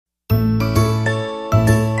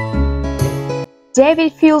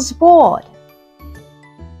David feels bored.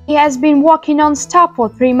 He has been walking non-stop for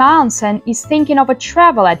 3 months and is thinking of a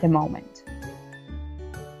travel at the moment.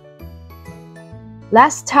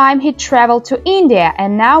 Last time he traveled to India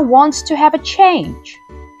and now wants to have a change.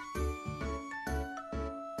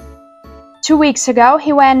 2 weeks ago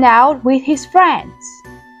he went out with his friends.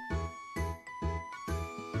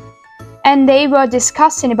 And they were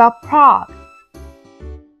discussing about Prague.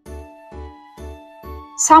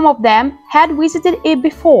 Some of them had visited it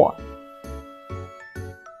before.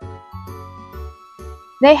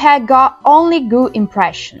 They had got only good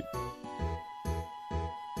impression.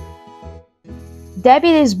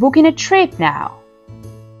 David is booking a trip now.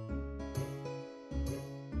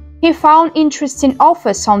 He found interesting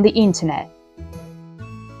offers on the internet.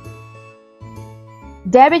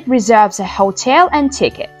 David reserves a hotel and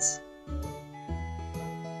tickets.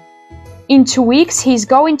 In 2 weeks, he is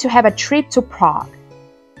going to have a trip to Prague.